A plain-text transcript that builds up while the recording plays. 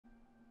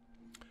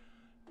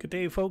Good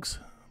day, folks.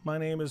 My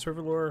name is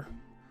Riverlore,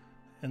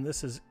 and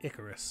this is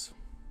Icarus.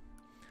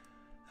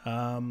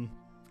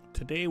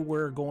 Today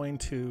we're going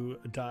to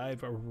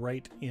dive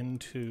right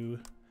into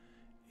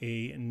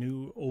a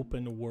new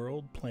open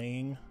world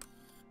playing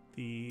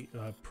the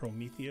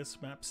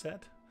Prometheus map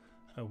set,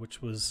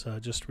 which was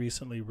just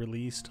recently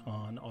released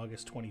on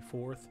August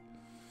 24th.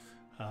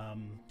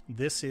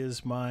 This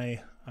is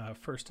my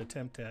first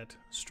attempt at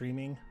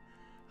streaming.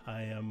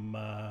 I am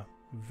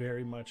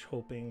very much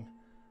hoping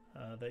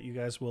that you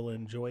guys will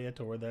enjoy it,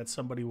 or that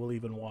somebody will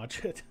even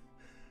watch it.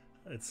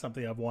 It's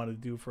something I've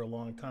wanted to do for a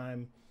long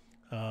time,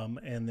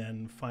 and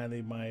then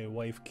finally my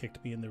wife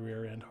kicked me in the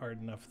rear end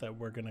hard enough that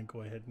we're gonna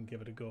go ahead and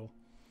give it a go.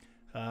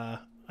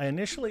 I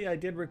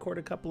did record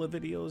a couple of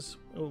videos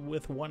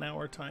with 1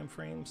 hour time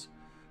frames.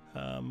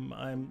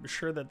 I'm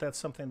sure that that's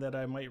something that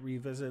I might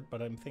revisit,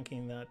 but I'm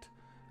thinking that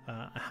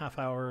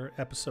half-hour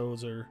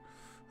episodes are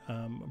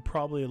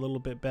probably a little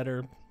bit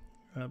better.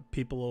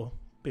 People will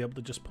be able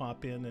to just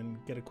pop in and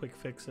get a quick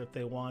fix if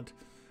they want.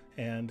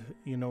 And,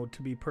 you know,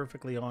 to be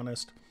perfectly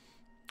honest,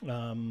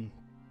 some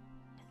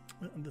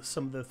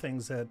of the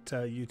things that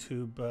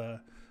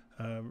YouTube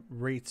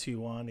rates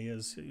you on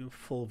is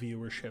full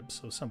viewership.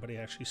 So somebody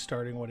actually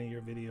starting one of your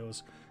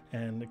videos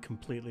and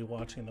completely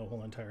watching the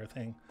whole entire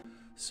thing.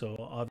 So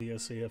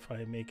obviously if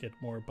I make it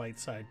more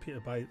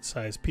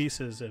bite-sized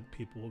pieces,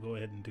 people will go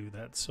ahead and do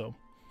that. So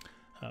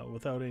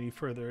without any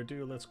further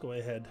ado, let's go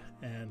ahead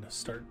and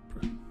start.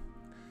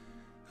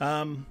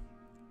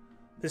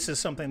 This is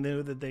something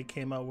new that they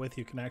came out with.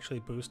 You can actually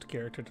boost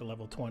character to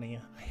level 20.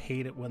 I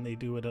hate it when they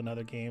do it in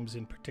other games.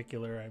 In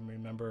particular, I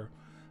remember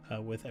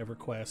with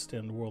EverQuest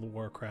and World of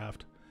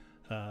Warcraft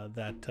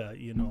that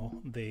you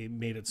know, they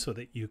made it so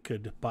that you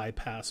could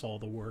bypass all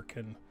the work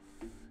and,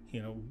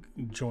 you know,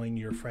 join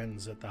your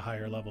friends at the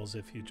higher levels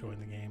if you join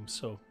the game.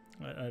 So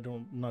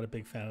I'm not a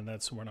big fan of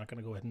that, so we're not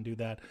going to go ahead and do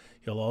that.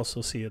 You'll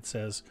also see it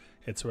says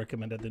it's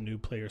recommended the new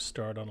players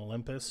start on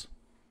Olympus.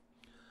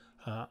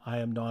 I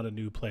am not a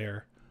new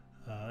player,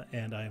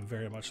 and I am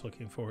very much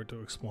looking forward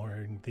to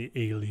exploring the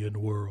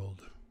alien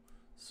world.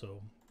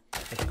 So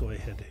let's go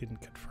ahead and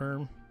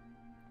confirm.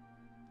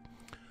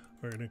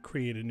 We're going to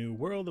create a new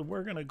world, and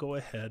we're going to go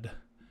ahead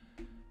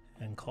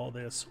and call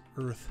this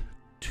Earth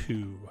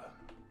 2.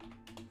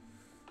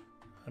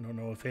 I don't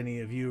know if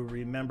any of you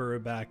remember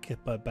back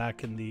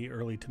in the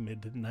early to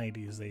mid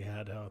 90s, they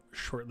had a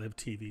short-lived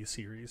TV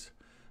series,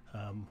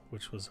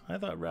 which was, I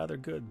thought, rather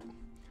good.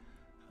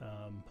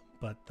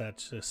 But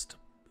that's just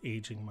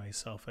aging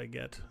myself, I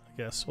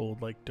guess,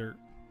 old like dirt.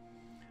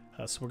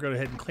 So we're going to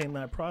go ahead and claim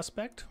that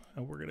prospect,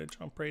 and we're going to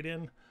jump right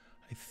in.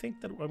 I think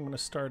that I'm going to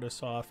start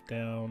us off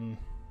down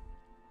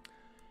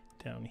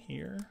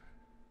here.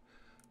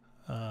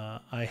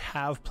 I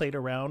have played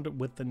around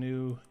with the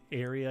new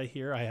area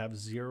here. I have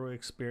zero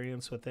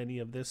experience with any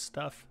of this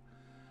stuff,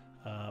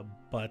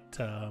 but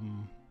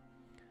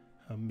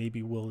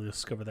maybe we'll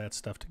discover that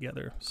stuff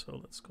together. So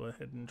let's go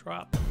ahead and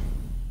drop.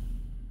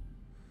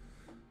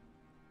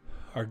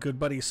 Our good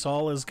buddy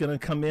Saul is going to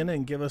come in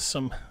and give us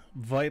some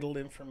vital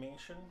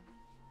information.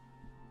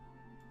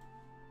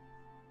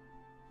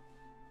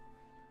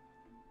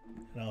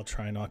 And I'll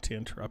try not to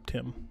interrupt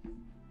him.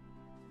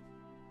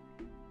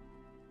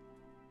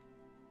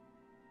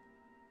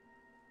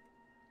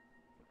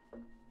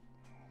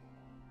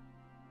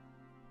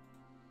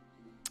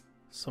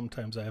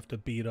 Sometimes I have to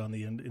beat on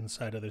the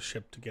inside of the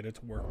ship to get it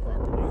to work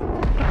properly.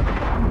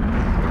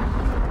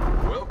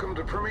 Welcome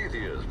to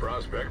Prometheus,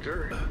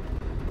 Prospector.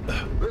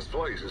 This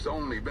place has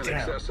only been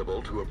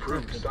accessible to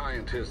approved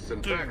scientists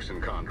and faction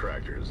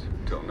contractors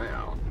till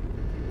now.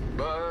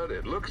 But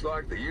it looks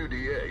like the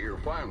UDA are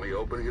finally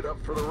opening it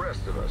up for the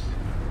rest of us.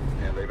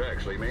 And they've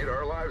actually made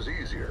our lives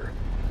easier.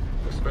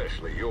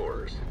 Especially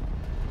yours.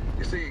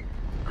 You see,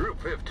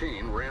 Group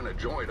 15 ran a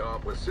joint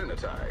op with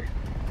Sinitai,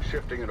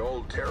 shifting an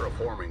old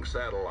terraforming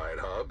satellite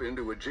hub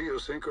into a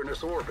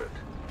geosynchronous orbit.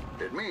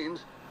 It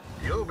means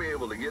you'll be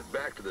able to get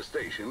back to the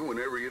station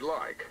whenever you'd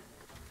like.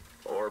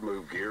 Or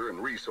move gear and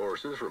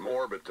resources from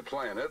orbit to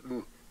planet,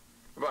 and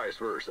vice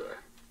versa.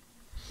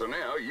 So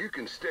now you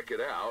can stick it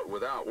out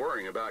without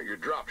worrying about your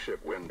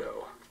dropship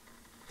window.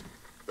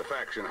 The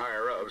faction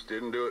higher-ups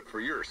didn't do it for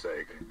your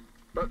sake,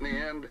 but in the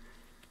end,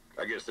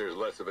 I guess there's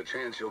less of a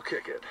chance you'll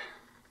kick it.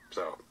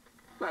 So,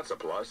 that's a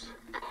plus.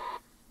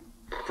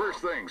 First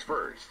things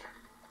first.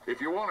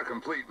 If you want to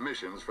complete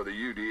missions for the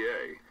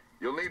UDA,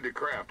 you'll need to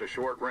craft a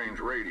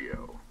short-range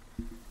radio.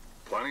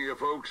 Plenty of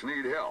folks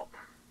need help.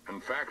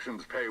 And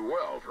factions pay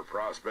well for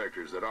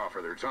prospectors that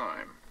offer their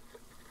time.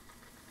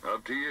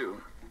 Up to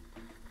you.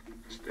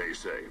 Stay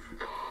safe.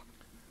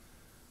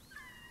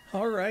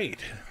 All right.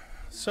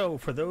 So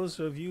for those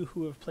of you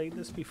who have played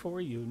this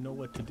before, you know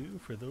what to do.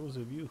 For those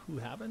of you who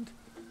haven't,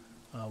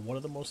 one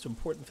of the most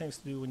important things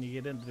to do when you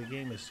get into the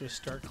game is just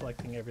start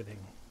collecting everything.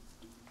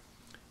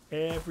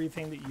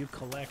 Everything that you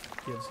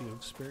collect gives you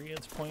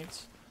experience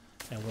points.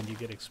 And when you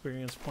get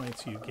experience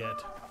points, you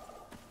get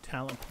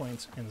talent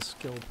points and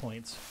skill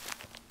points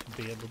to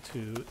be able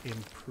to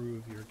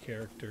improve your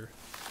character,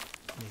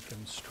 make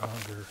him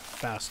stronger,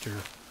 faster,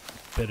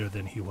 better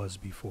than he was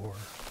before.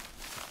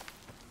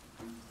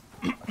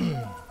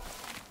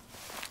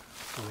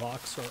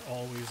 Rocks are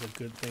always a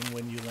good thing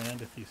when you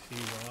land if you see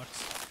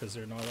rocks, because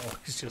they're not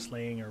always just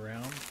laying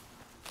around.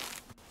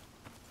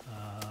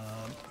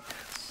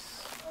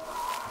 Yes.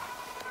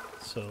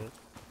 So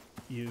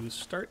you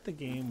start the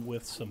game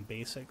with some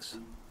basics,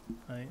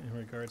 right, in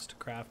regards to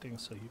crafting,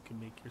 so you can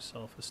make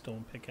yourself a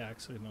stone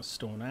pickaxe and a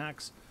stone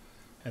axe,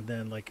 and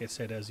then, like I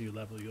said, as you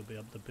level, you'll be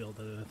able to build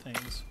other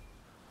things.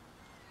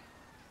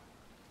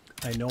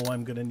 I know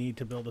I'm going to need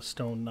to build a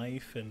stone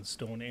knife and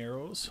stone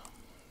arrows.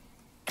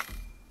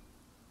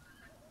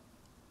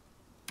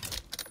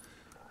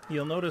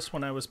 You'll notice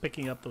when I was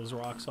picking up those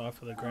rocks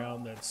off of the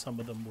ground that some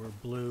of them were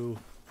blue,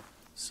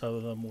 some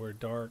of them were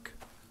dark.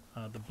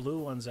 The blue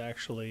ones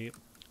actually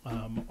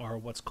are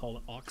what's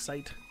called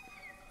oxite,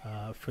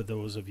 for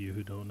those of you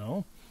who don't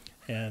know.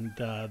 And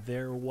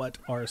they're what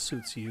our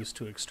suits use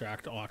to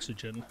extract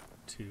oxygen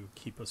to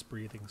keep us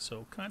breathing,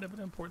 so kind of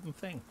an important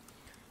thing.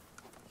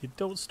 You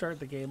don't start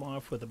the game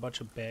off with a bunch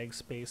of bag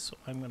space, so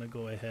I'm going to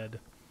go ahead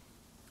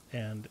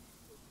and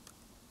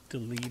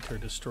delete or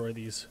destroy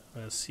these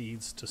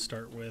seeds to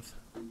start with.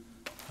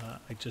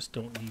 I just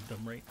don't need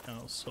them right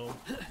now, so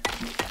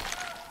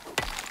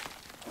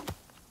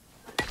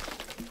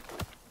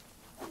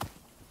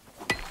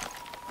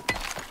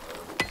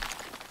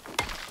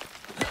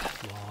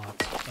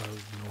lots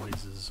of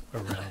noises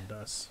around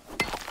us.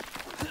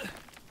 Okay.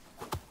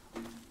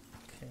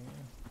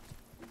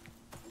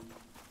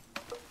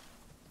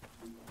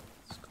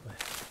 Let's go ahead.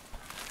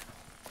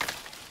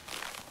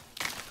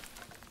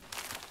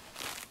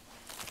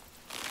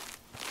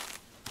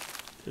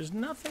 There's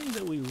nothing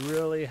that we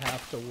really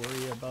have to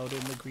worry about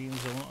in the green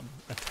zone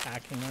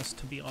attacking us,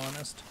 to be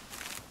honest.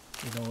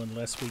 You know,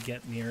 unless we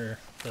get near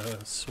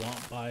the swamp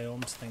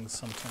biomes, things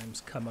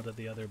sometimes come out of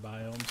the other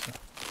biomes.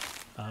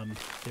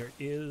 There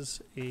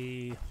is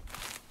a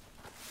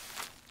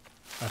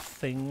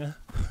thing,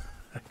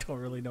 I don't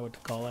really know what to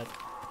call it,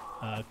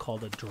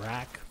 called a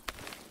drac.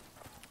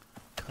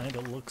 Kind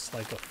of looks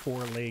like a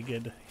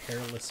four-legged,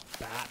 hairless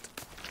bat.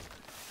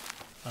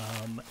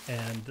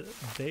 And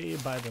they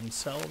by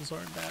themselves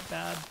aren't that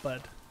bad,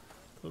 but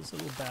those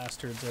little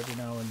bastards, every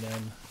now and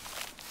then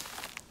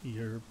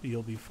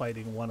you'll be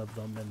fighting one of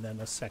them, and then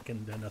a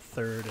second and a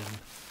third, and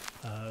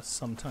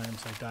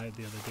sometimes I died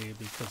the other day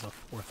because a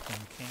fourth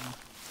one came.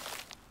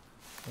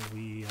 So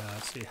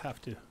you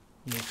have to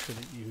make sure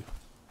that you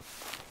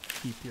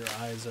keep your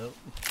eyes out.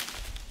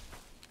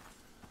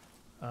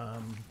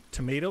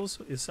 Tomatoes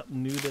is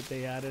something new that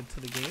they added to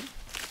the game.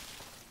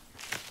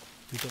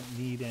 We don't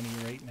need any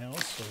right now,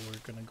 so we're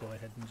going to go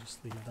ahead and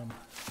just leave them.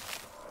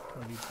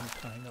 Don't need them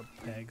tying up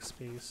bag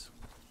space.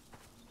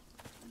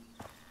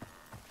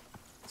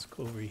 Let's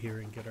go over here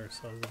and get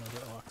ourselves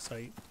another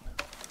oxide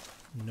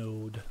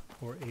node,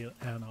 or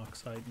an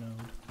oxide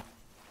node.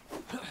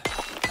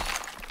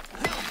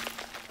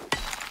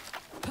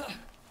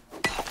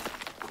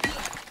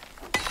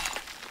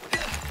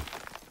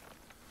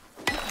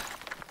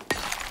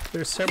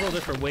 There's several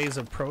different ways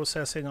of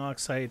processing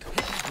oxide.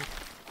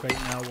 Right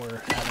now we're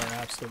at our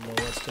absolute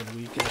lowest and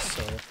weakest,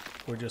 so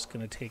we're just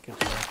going to take it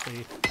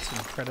directly. It's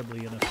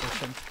incredibly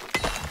inefficient.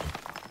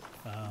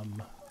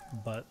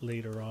 But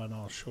later on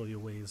I'll show you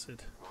ways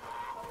that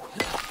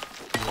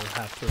you'll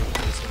have to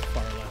replace it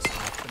far less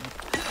often.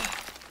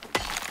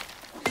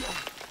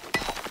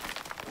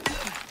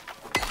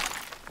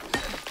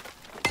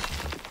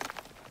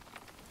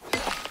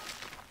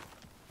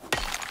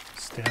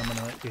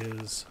 Stamina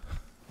is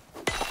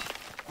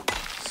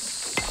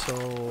so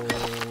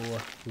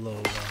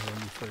low when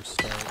you first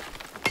start.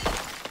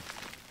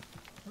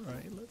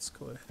 Alright, let's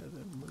go ahead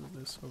and move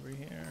this over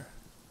here.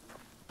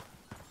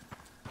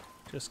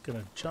 Just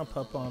gonna jump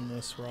up on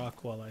this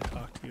rock while I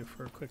talk to you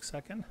for a quick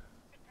second.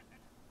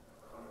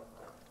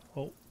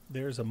 Oh,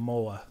 there's a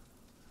moa.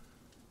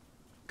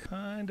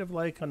 Kind of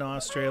like an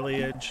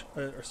Australiage,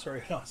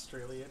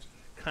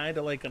 kind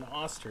of like an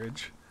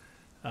ostrich.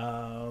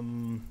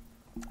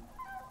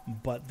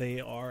 But they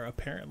are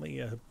apparently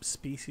a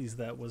species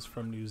that was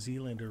from New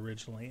Zealand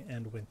originally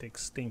and went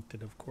extinct,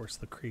 and of course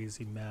the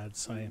crazy mad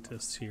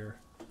scientists here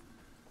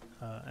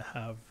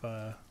have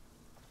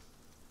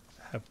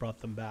brought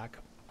them back.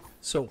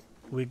 So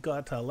we've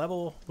got a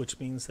level, which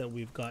means that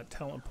we've got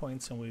talent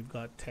points and we've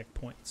got tech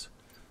points.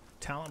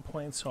 Talent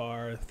points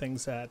are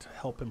things that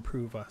help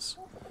improve us.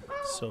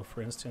 So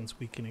for instance,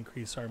 we can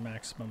increase our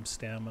maximum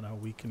stamina,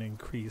 we can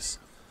increase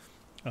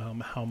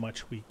how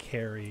much we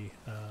carry,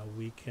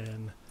 we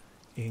can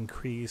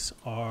increase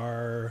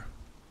our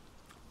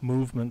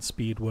movement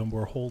speed when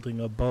we're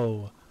holding a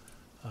bow,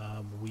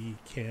 we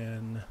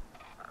can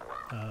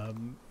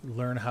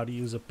learn how to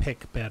use a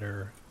pick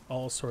better,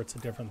 all sorts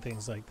of different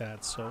things like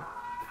that. So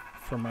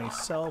for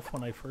myself,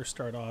 when I first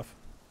start off,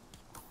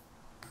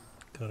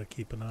 gotta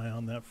keep an eye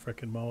on that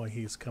frickin' moa.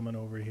 He's coming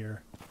over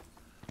here.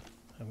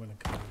 I'm gonna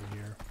come over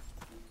here.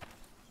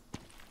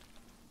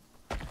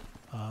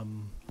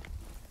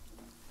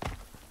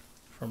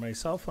 For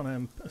myself, when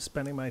I'm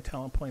spending my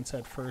talent points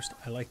at first,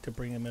 I like to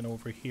bring them in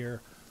over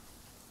here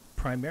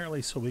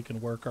primarily so we can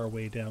work our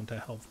way down to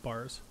health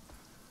bars.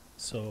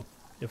 So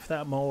if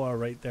that moa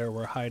right there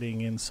were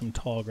hiding in some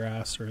tall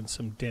grass or in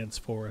some dense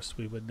forest,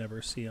 we would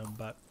never see him.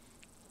 But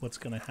what's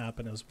going to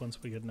happen is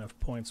once we get enough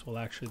points, we'll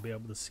actually be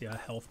able to see a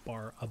health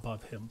bar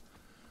above him.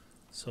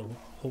 So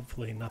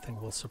hopefully nothing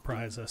will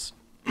surprise us.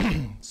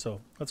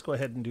 So let's go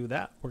ahead and do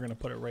that. We're going to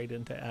put it right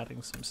into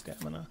adding some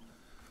stamina.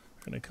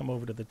 We're going to come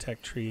over to the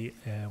tech tree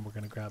and we're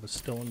going to grab a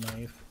stone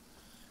knife,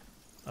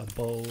 a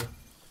bow,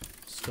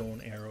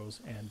 stone arrows,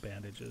 and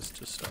bandages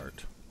to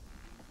start.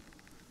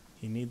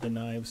 You need the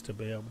knives to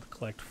be able to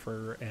collect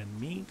fur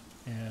and meat,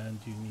 and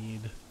you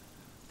need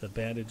the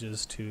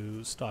bandages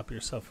to stop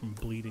yourself from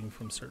bleeding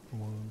from certain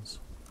wounds.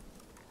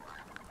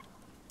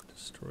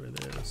 Destroy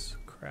this,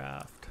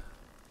 craft.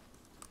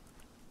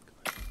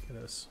 Get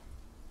us.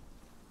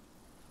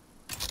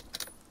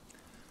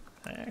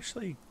 I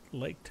actually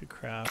like to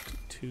craft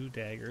 2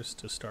 daggers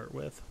to start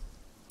with.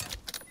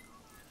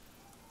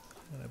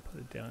 I'm gonna put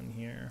it down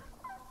here.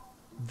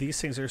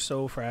 These things are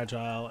so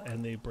fragile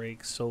and they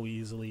break so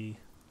easily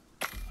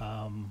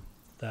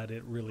that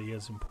it really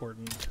is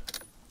important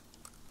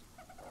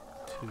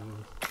to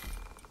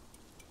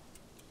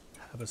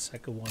have a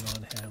second one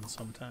on hand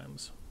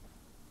sometimes.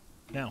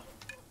 Now,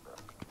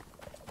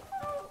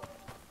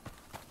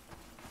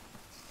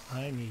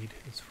 I need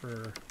his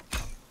fur.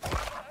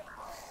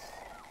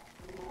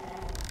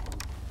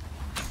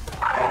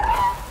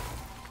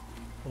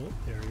 Oh,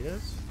 there he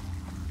is.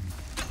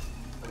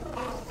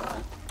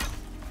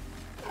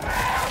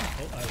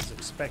 Oh, I was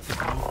expecting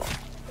him.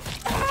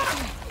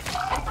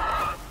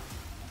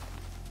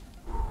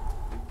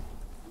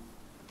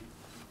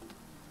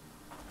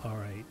 All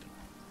right.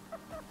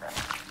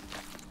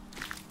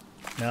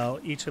 Now,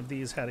 each of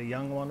these had a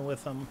young one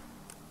with them.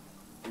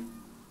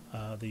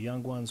 The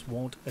young ones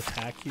won't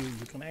attack you.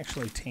 You can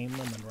actually tame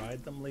them and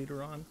ride them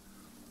later on.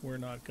 We're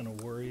not going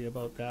to worry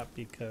about that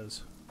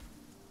because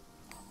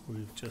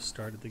we've just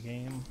started the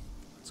game.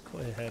 Let's go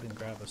ahead and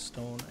grab a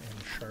stone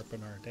and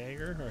sharpen our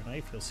dagger, our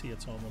knife. You'll see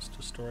it's almost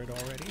destroyed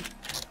already.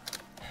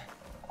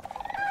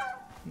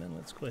 And then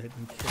let's go ahead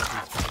and kill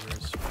these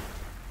daggers.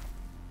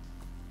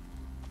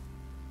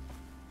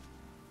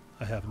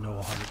 I have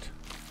no heart.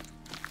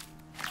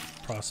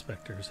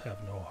 Prospectors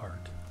have no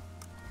heart.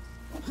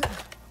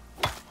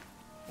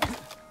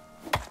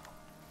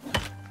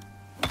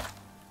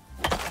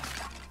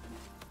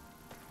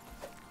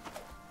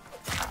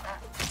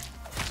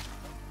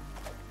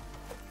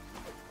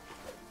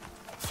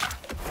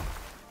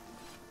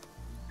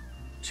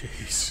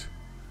 Jeez,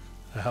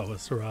 that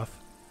was rough.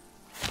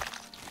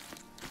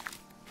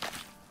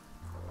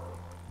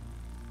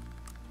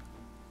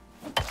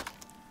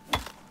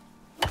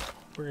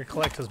 We're going to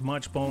collect as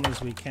much bone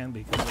as we can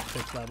because at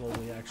 5th level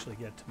we actually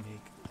get to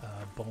make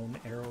bone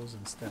arrows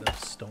instead of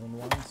stone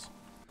ones.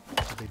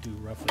 So they do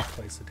roughly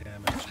twice the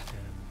damage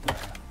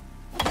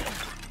and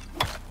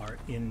are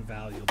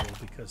invaluable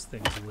because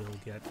things will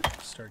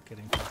start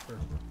getting tougher.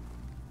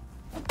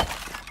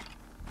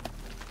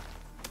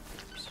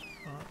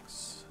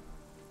 Rocks.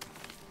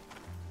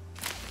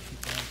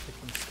 Keep on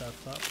picking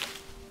stuff up.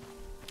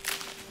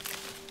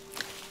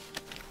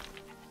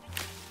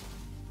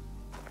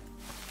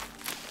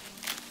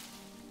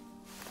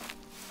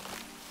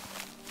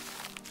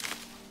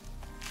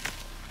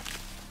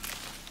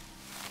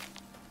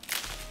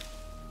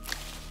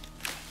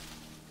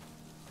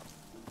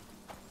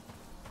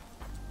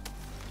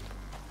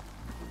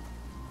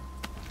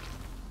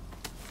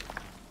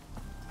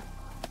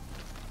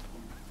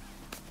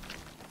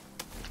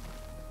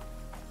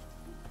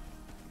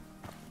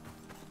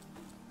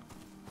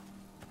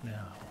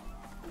 Now,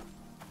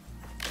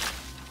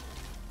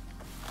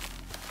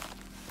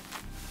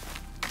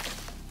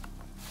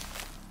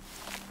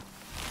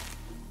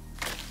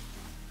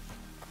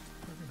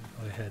 we're going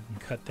to go ahead and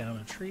cut down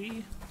a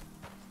tree.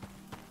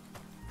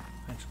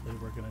 Eventually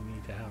we're going to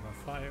need to have a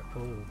fire.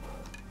 Oh,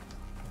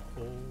 a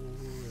hole.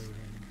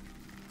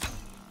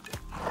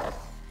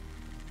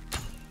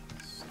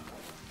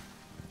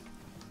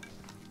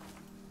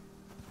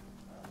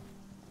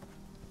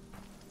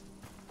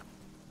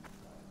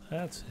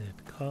 That's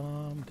it.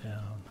 Calm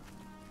down.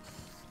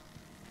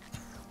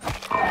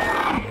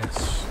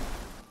 Yes.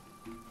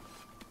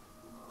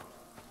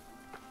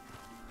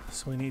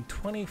 So we need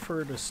 20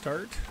 fur to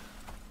start.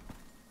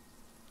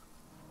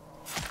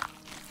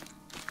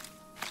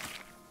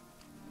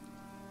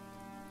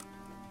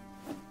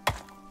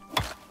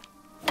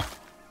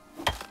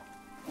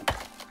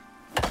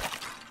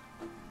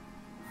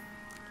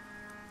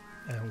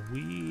 And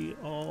we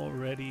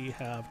already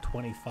have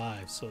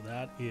 25, so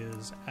that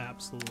is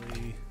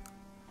absolutely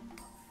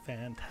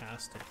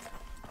fantastic.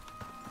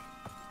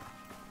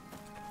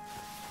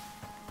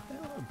 I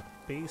have a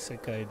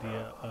basic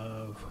idea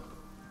of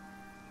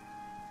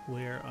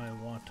where I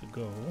want to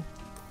go,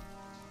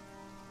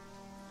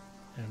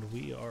 and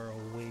we are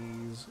a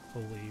ways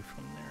away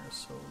from there,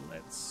 so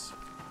let's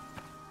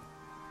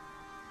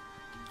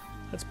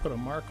put a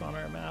mark on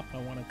our map. I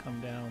want to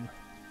come down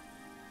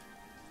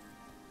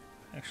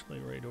actually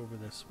right over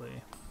this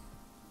way.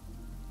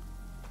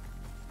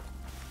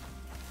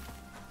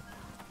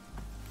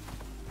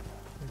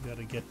 got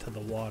to get to the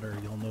water.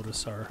 You'll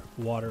notice our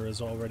water is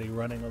already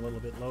running a little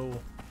bit low.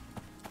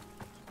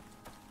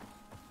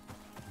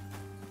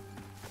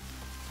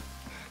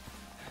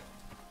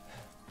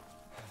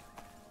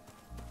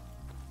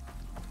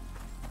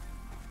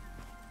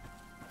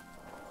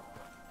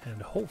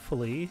 And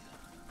hopefully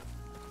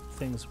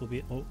things will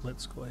be... Oh,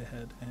 let's go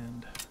ahead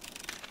and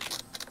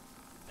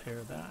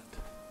repair that.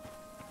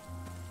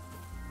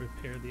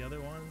 Repair the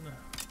other one.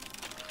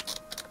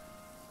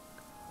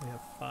 We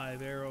have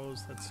 5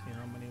 arrows. Let's see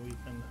how many we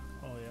can...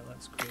 Oh yeah,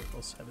 that's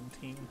critical.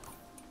 17.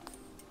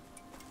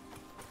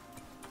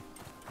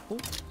 Oh,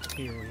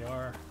 here we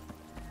are.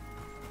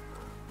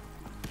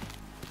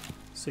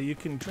 So you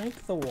can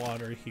drink the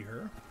water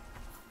here.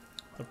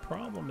 The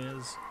problem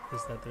is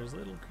that there's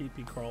little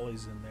creepy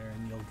crawlies in there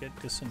and you'll get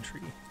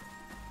dysentery.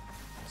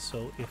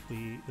 So if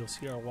you'll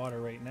see our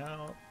water right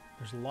now,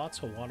 there's lots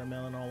of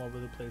watermelon all over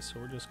the place, so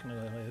we're just going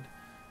to go ahead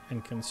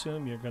and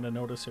consume. You're going to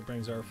notice it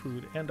brings our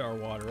food and our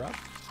water up.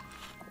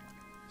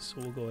 So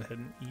we'll go ahead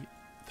and eat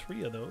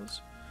 3 of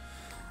those.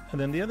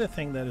 And then the other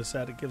thing that is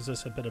that it gives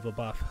us a bit of a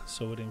buff,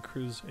 so it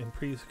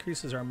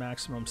increases our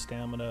maximum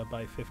stamina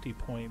by 50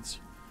 points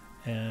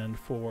and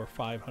for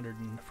 500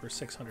 and for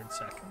 600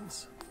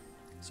 seconds.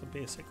 So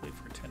basically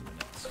for 10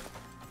 minutes.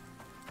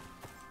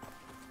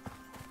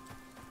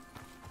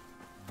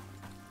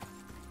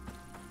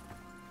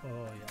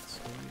 Oh yes,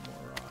 we need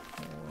more rock,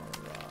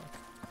 more rock.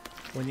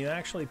 When you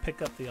actually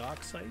pick up the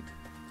oxide,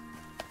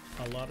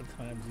 a lot of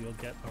times you'll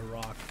get a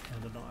rock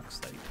and an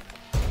oxide.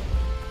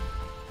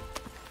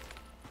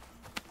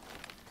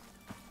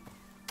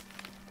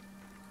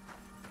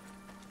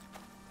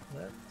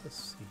 Let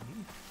us see.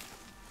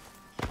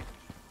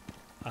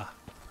 Ah,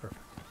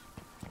 perfect.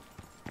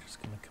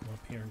 Just gonna come up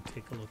here and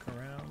take a look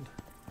around.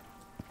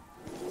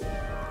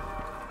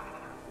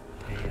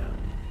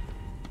 And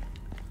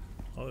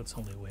oh, it's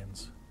only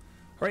wins.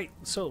 Right,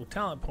 so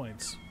talent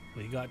points.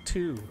 We got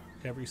 2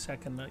 every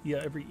second.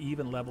 Yeah, every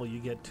even level you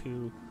get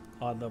 2.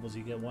 Odd levels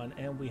you get 1,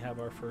 and we have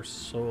our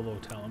first solo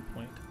talent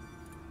point.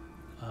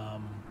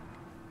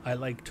 I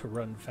like to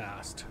run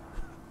fast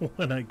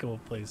when I go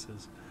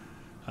places,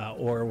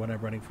 or when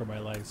I'm running for my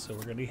life. So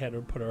we're going to head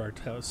and put our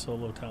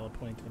solo talent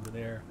point into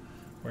there.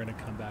 We're going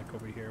to come back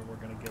over here. We're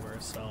going to give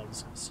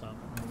ourselves some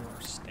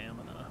more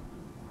stamina,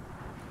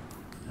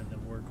 and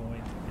then we're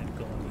going to get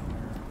going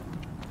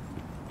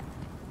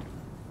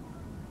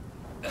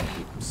here.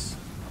 Oops.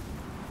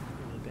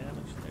 A little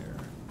damage there.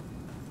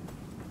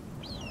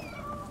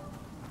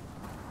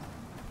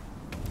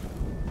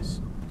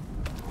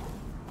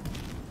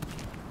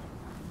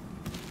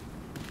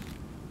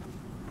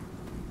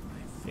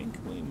 I think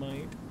we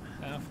might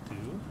have to.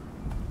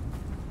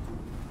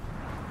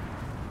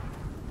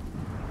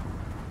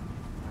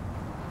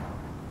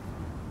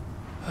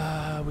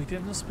 We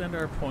didn't spend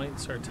our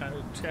points, our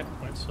time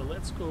checkpoints, so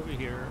let's go over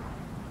here.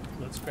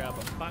 Let's grab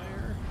a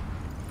fire,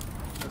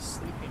 a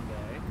sleeping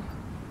bag,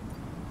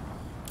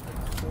 a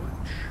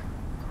torch,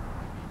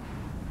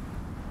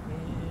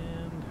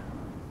 and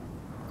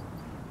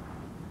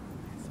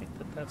I think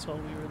that's all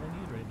we really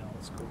need right now.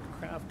 Let's go to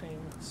crafting,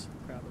 let's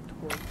grab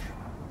a torch.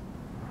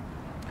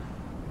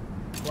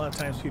 A lot of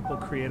times people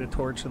create a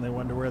torch and they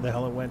wonder where the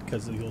hell it went,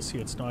 because you'll see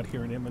it's not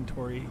here in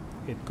inventory.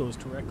 It goes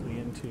directly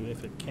into,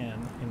 if it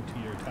can, into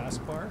your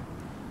taskbar,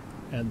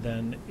 and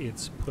then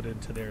it's put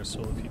into there.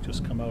 So if you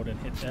just come out and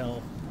hit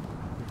L,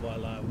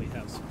 voila, we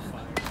have some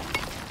fire.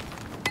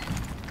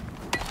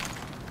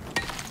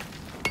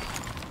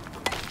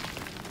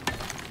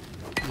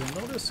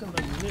 You'll notice in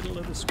the middle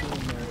of the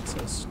screen there it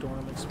says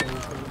storm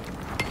exposure.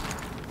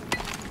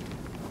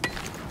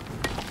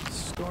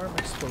 Storm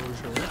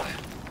exposure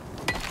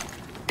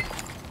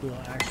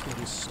will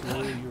actually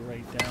slow you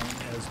right down,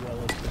 as well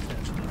as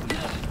potentially do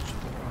damage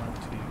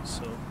onto you.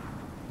 So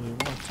we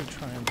want to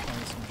try and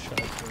find some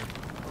shelter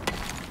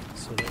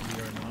so that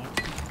we are not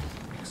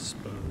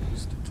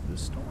exposed to the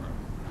storm.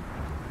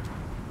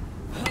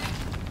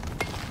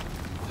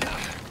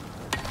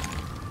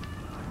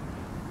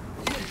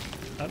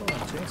 I don't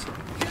want to jinx it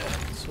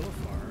so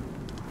far.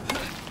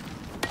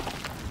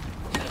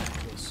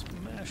 A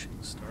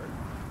smashing start.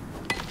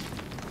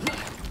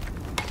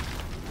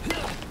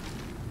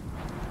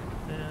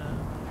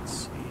 Let's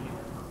see.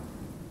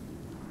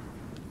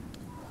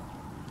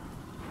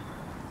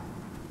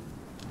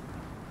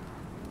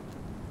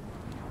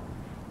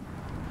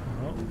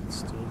 Oh, it's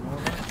still going up.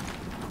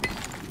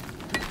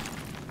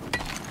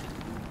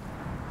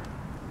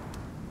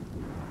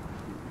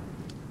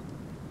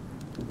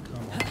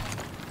 Come on.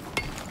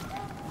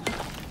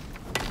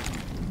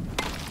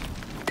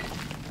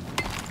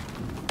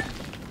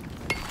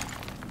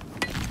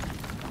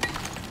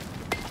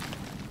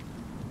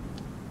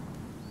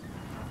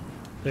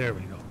 There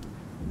we go.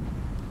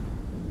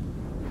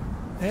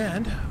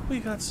 And we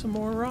got some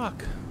more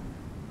rock.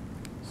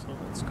 So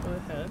let's go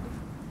ahead and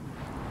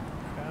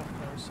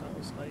craft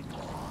ourselves like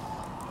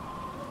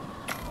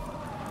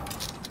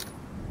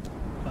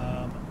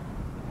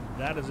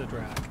that is a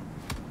drag.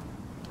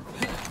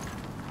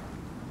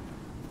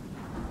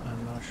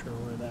 I'm not sure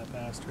where that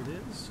bastard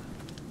is,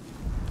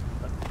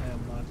 but I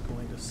am not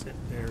going to sit.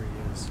 There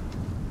he is.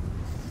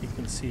 You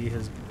can see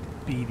his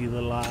beady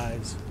little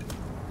eyes.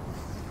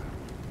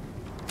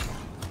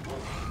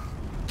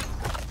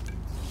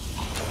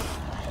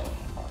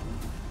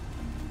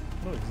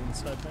 Oh, he's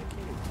inside my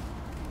cave.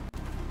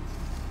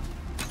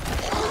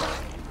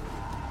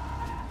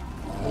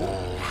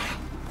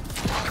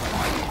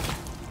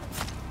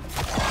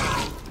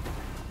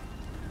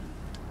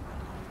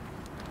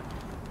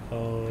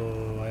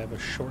 Oh, I have a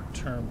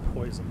short-term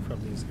poison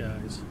from these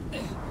guys.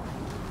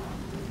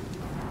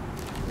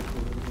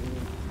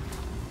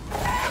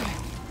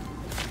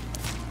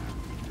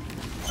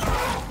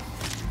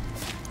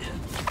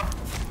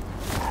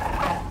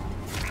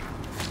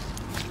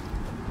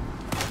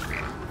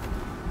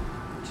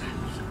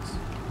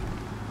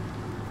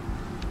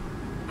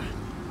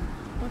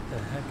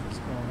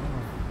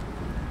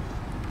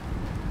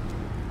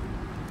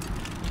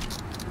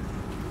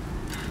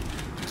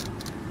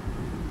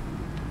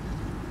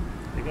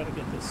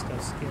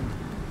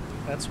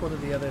 That's one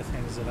of the other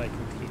things that I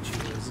can teach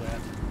you is that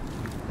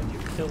when you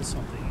kill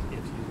something,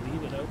 if you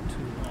leave it out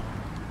too long,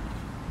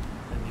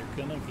 then you're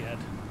gonna get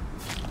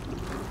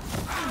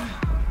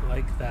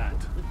like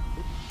that.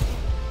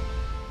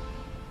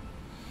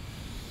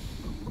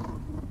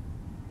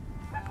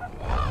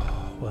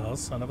 Well,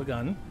 son of a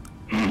gun.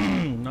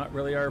 Not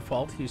really our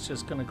fault. He's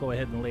just gonna go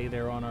ahead and lay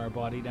there on our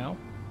body now.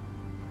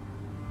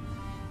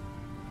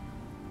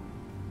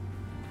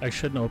 I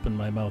shouldn't open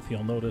my mouth.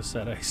 You'll notice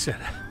that I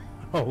said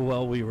how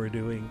well we were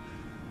doing,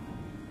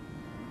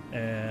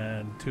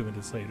 and 2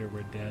 minutes later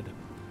we're dead.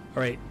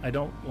 All right, I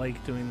don't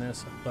like doing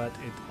this, but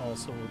it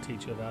also will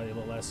teach you a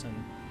valuable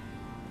lesson.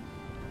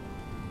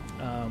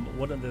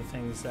 One of the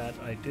things that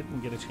I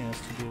didn't get a chance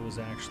to do was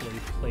actually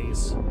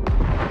place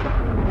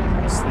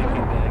a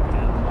sleeping bag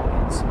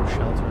down in some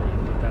shelter,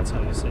 and that's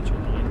how you set your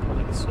mind on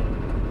it. So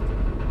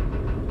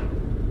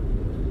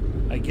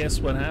I guess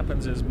what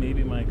happens is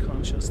maybe my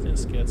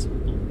consciousness gets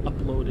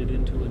uploaded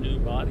into a new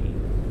body,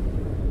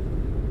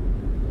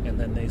 and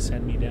then they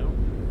send me down.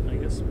 I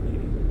guess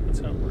maybe that's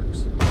how it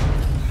works.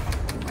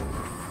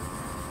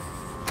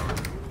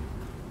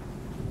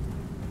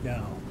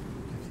 Now,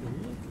 if you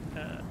look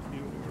at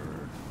your...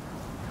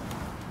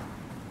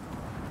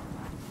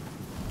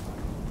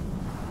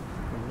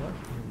 What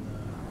in the...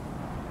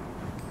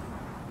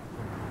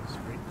 There it is,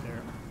 right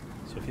there.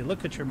 So if you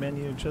look at your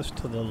menu just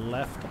to the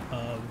left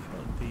of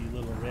the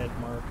little red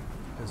mark,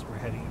 as we're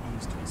heading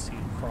east, you'll see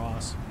a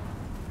cross.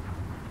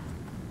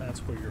 That's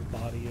where your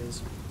body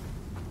is.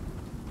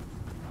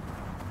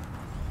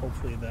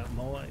 Hopefully that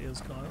mullah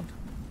is gone.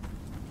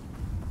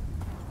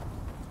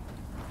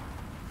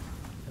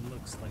 It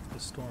looks like the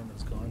storm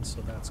is gone,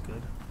 so that's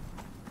good.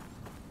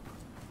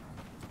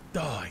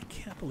 Oh, I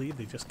can't believe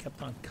they just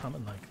kept on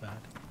coming like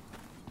that.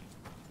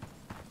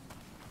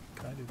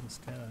 I didn't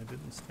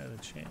stand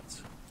a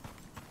chance.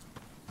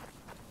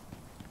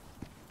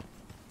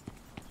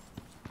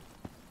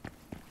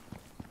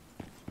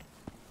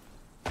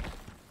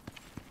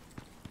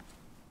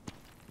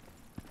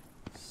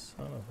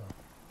 Son of a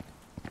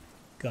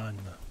gun.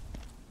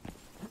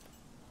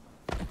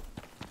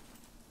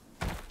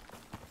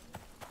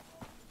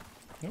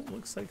 It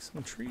looks like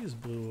some trees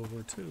blew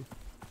over too.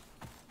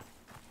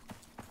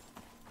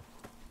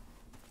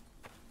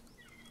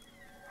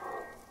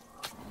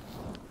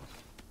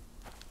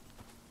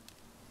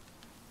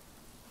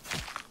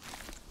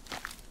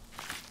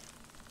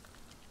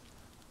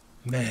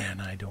 Man,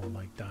 I don't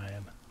like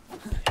dying.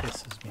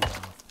 Pisses me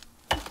off.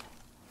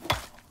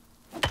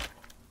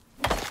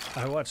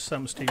 I watch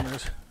some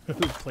streamers who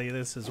play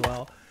this as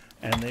well,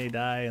 and they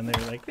die and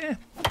they're like, eh,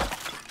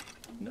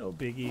 no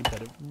biggie,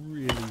 but it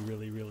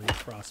really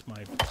crossed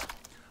my...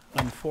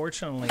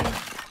 Unfortunately,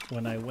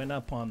 when I went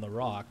up on the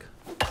rock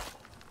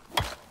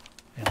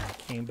and I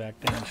came back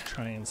down to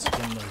try and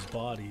skin those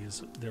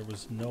bodies, there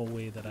was no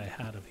way that I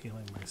had of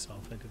healing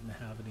myself. I didn't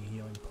have any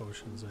healing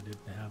potions. I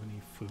didn't have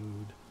any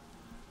food.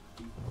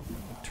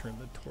 I'll turn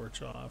the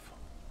torch off.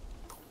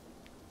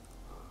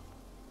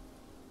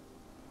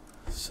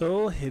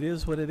 So it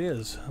is what it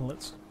is.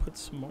 Let's put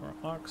some more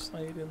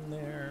oxide in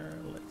there.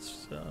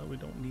 Let's we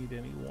don't need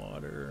any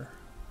water.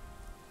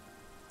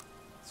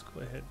 Let's go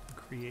ahead and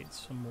create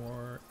some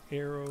more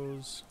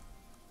arrows.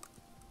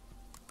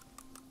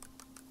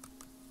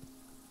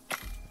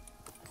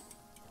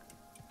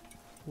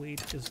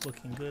 Weight is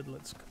looking good.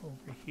 Let's go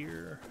over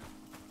here.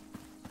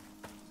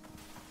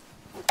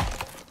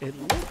 It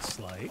looks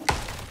like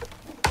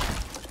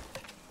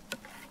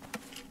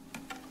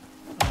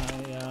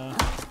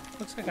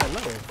I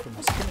leveled from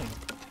skinning.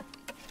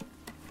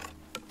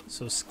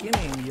 So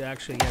skinning, you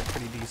actually get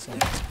pretty decent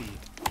XP.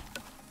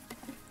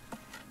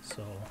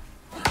 So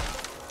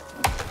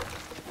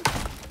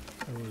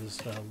it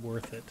was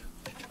worth it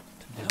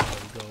to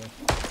just go.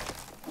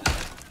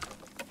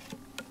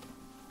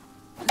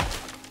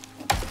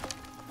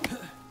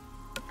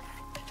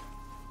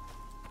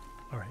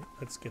 All right,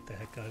 let's get the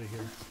heck out of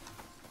here.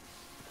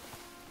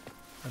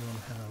 I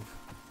don't have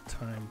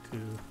time to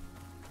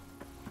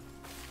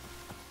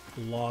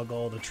log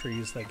all the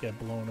trees that get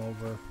blown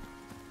over.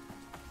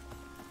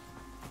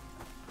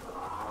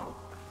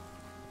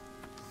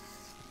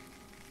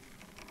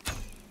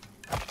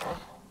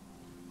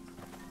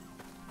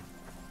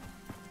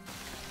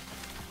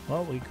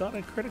 Well, we got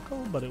a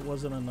critical, but it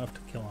wasn't enough to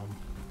kill him.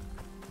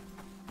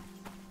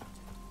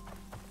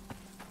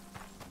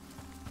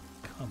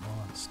 Come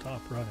on, stop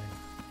running.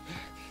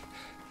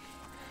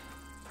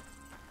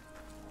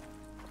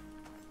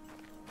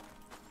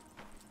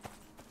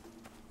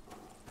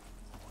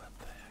 What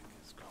the heck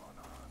is going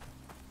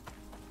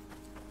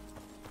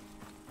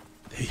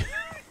on?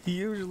 They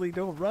usually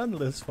don't run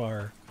this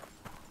far.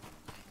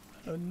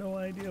 I have no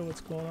idea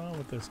what's going on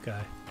with this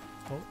guy.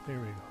 Oh, there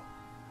we go.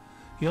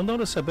 You'll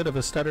notice a bit of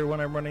a stutter when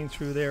I'm running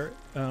through there.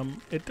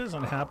 It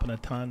doesn't happen a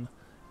ton.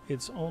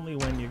 It's only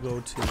when you go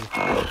to... There we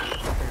go.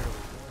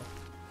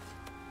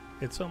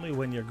 It's only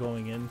when you're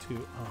going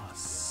into... Oh,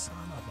 son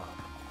of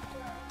a...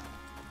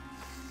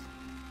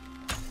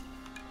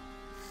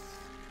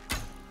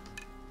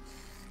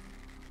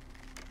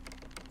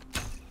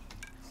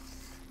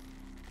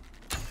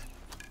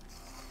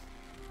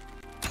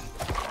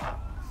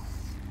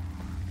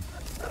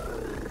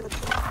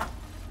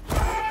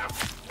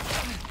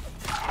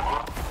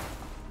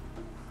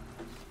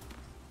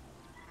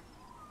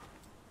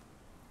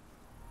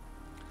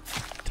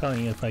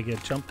 Telling you, if I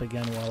get jumped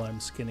again while I'm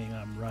skinning,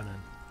 I'm running.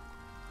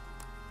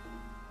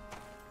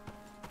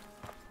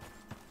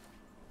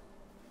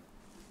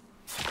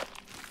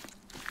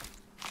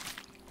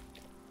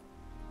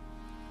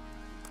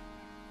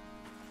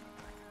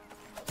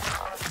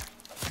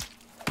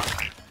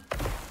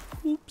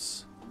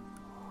 Oops.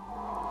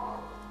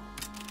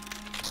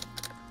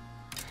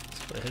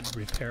 Let's go ahead and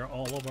repair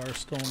all of our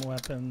stone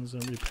weapons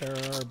and repair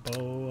our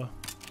bow.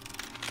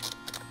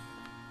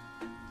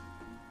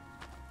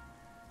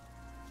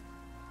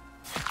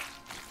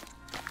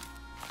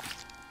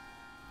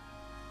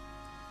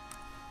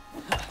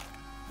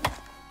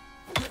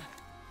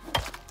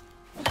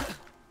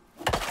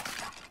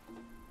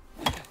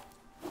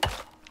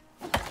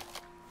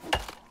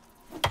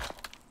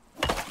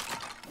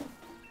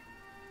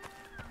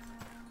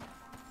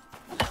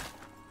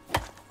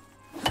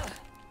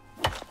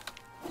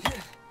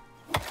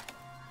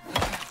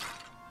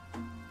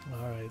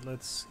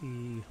 Let's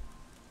see.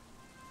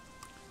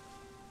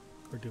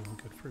 We're doing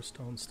good for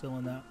stone still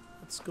in that.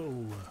 Let's go.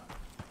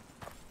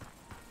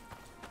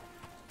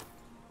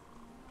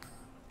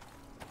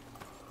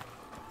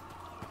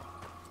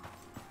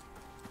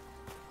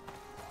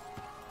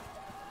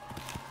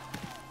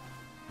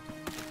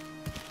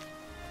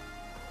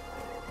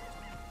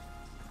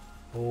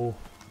 Oh,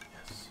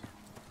 yes.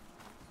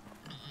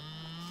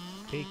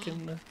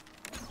 Bacon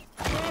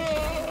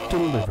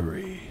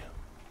delivery.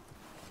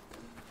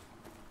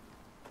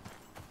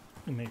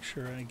 And make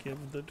sure I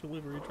give the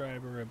delivery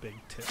driver a big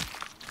tip.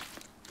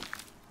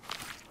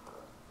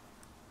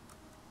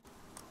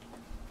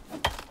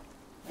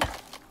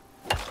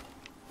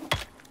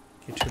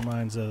 Get your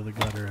minds out of the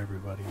gutter,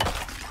 everybody.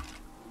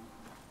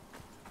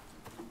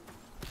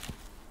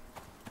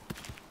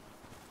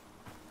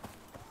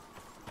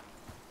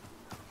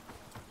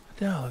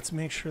 Now let's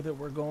make sure that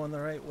we're going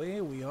the right way.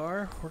 We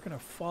are. We're going to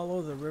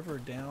follow the river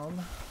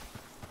down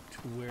to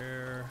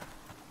where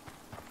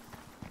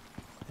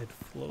it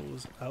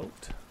flows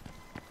out.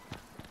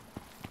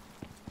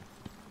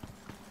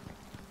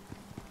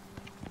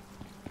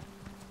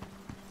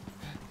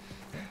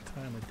 What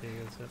time of day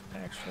is it?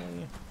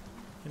 Actually,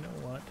 you know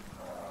what?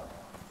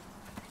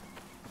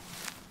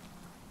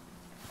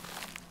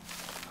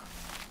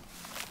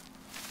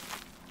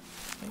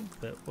 I think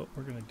that what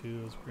we're going to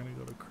do is we're going to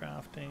go to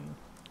crafting.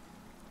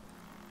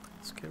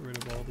 Let's get rid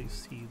of all these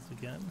seeds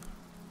again.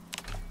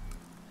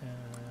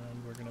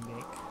 And we're going to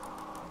make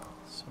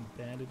some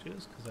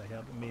bandages because I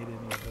haven't made any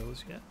of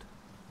those yet.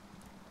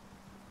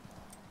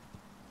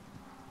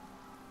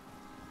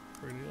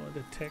 We're going to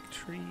detect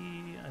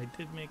tree. I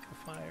did make a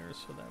fire,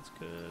 so that's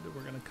good.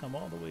 We're going to come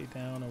all the way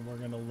down and we're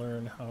going to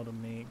learn how to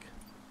make.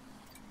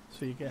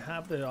 So you can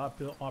have the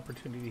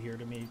opportunity here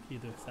to make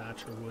either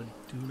thatch or wood.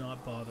 Do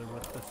not bother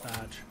with the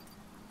thatch.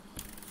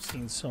 I've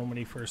seen so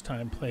many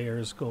first-time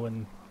players go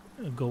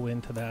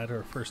into that,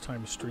 or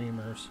first-time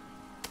streamers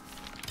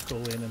go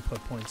in and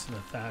put points in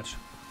the thatch.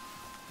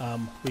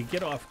 We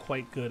get off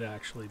quite good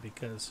actually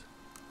because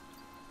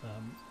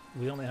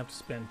we only have to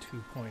spend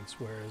 2 points,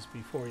 whereas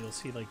before you'll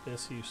see like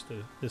this you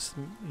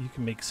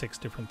can make 6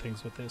 different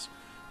things with this.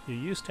 You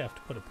used to have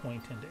to put a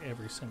point into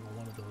every single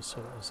one of those, so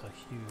it was a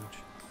huge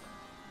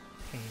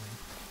pain.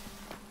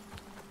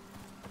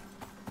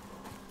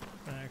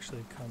 I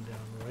actually come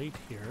down right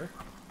here,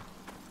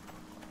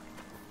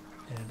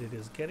 and it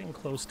is getting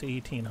close to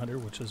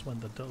 1800, which is when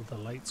the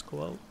lights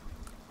go out.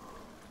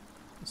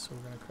 So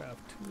we're going to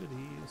craft 2 of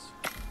these,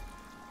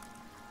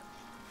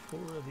 4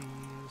 of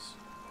these,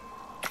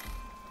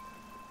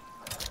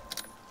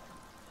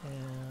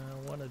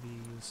 and 1 of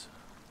these.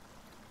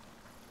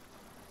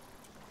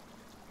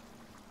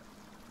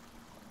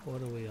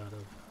 What are we out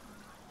of?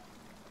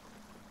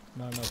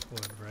 Not enough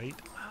wood, right?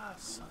 Ah,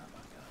 son of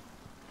a gun.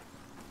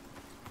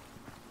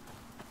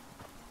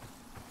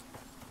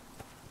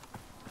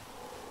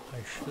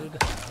 I should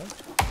have.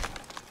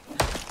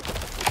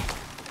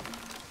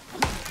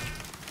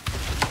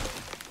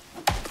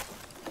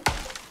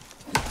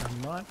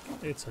 I'm not,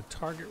 it's a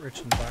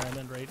target-rich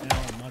environment right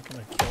now. I'm not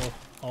going to kill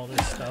all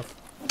this stuff.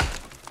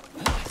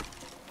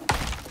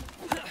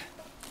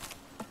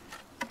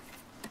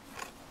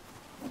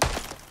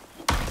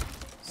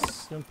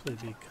 Simply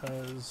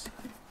because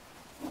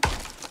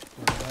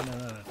we're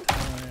running out of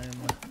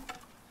time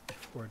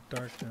for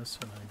darkness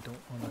and I don't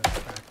want to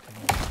attract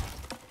anyone.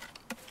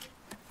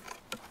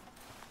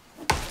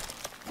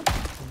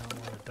 I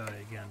don't want to die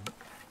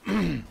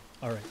again.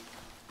 Alright.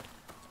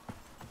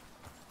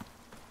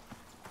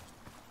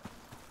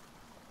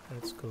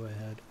 Let's go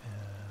ahead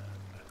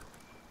and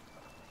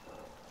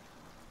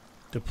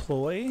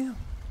deploy.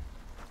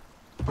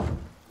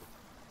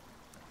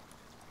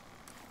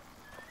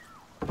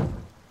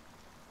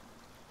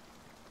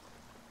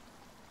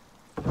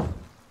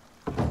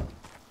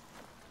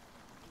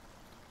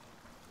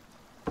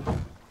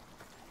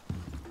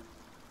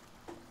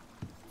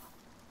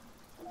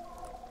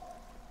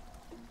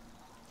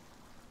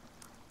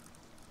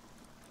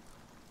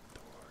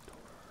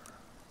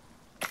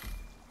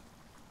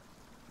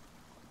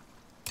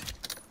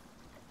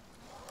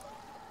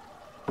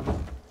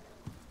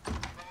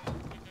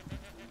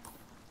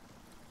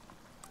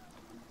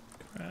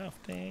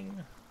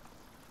 Crafting.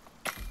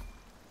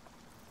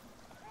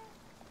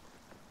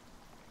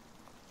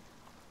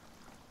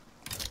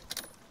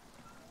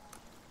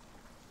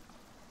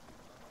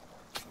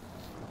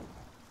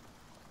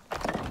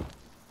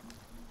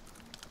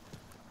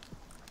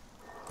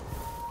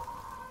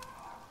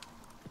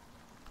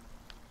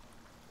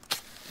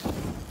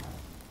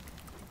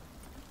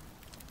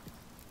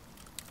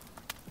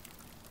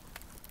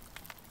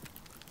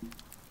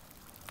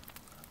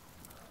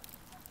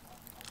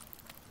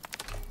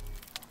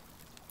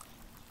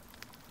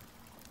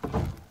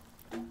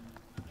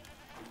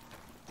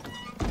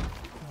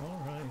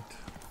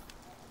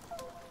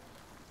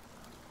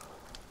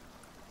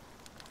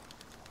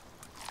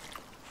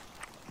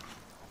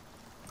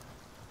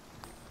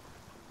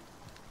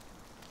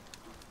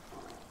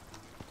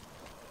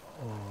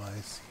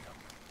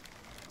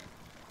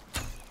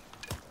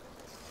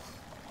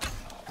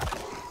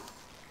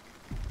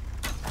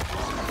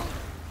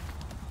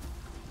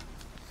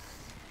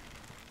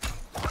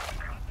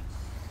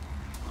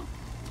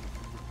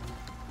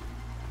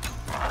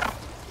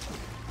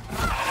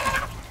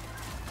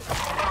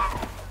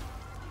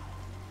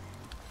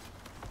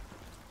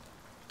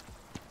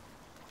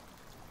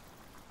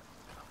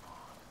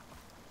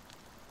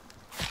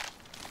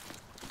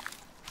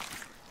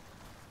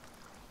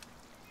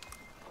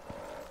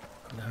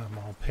 Now I'm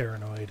all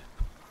paranoid.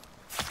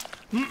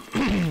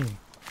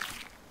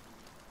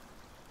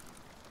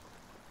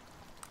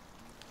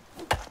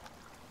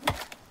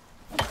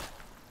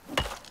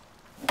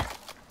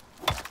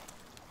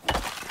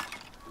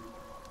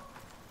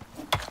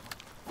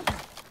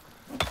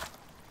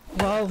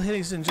 Well,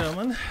 ladies and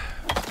gentlemen,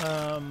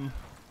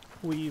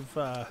 we've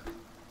done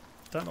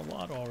a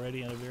lot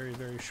already in a very,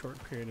 very short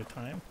period of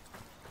time.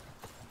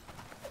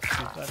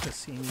 You've got to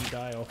see me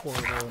die a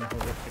horrible and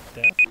horrific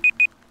death.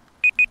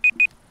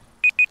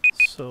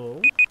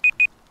 So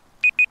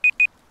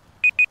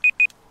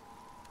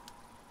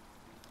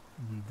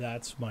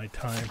that's my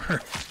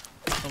timer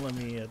telling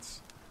me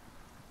it's...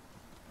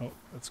 Oh,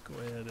 let's go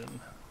ahead and...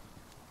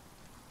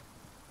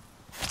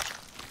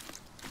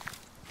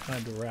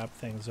 Time to wrap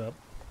things up.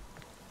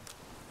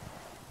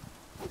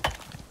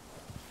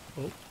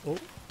 Oh,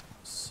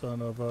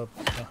 son of a...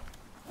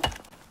 I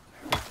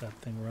heard that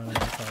thing running.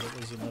 I thought it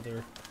was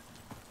another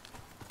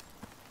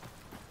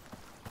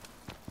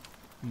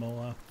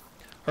Moa.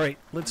 Alright,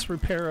 let's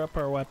repair up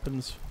our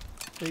weapons.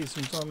 Ladies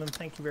and gentlemen,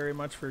 thank you very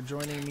much for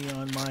joining me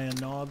on my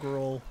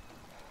inaugural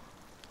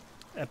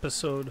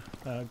episode.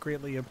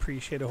 Greatly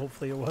appreciate it.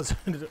 Hopefully it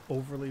wasn't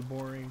overly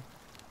boring.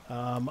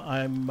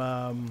 I've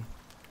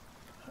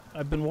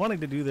been wanting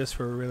to do this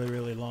for a really,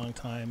 really long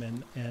time,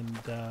 and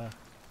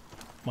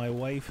my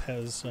wife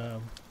has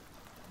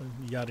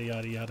yada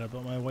yada yada,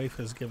 but my wife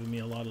has given me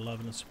a lot of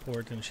love and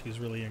support, and she's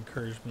really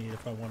encouraged me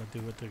if I want to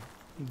do it to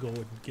go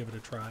and give it a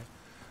try,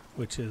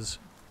 which is,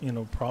 you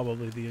know,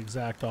 probably the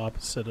exact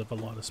opposite of a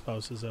lot of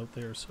spouses out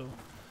there. So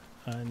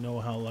I know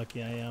how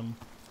lucky I am.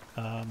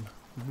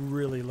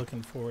 Really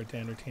looking forward to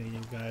entertaining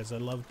you guys. I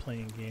love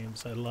playing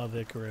games. I love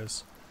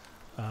Icarus.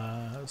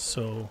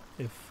 So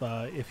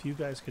if you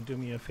guys could do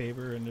me a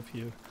favor, and if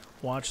you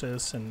watch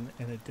this and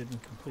it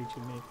didn't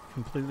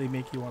completely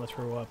make you want to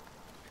throw up,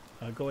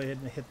 go ahead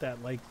and hit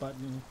that like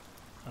button.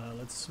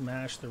 Let's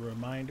smash the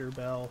reminder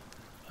bell.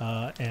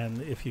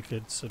 And if you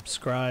could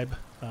subscribe,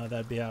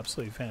 that'd be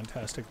absolutely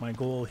fantastic. My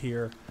goal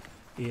here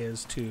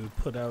is to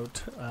put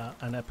out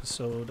an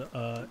episode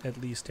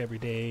at least every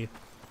day,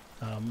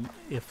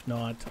 if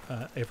not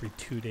every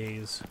 2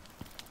 days,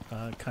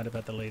 kind of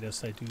at the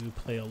latest. I do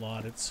play a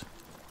lot,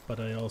 but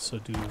I also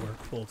do work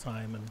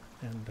full-time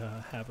and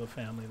have a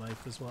family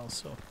life as well.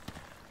 So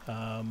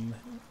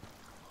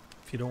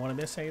if you don't want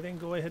to miss anything,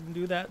 go ahead and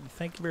do that.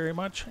 Thank you very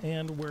much,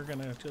 and we're going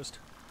to just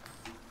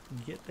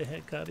get the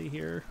heck out of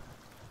here.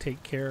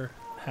 Take care.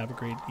 Have a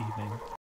great evening.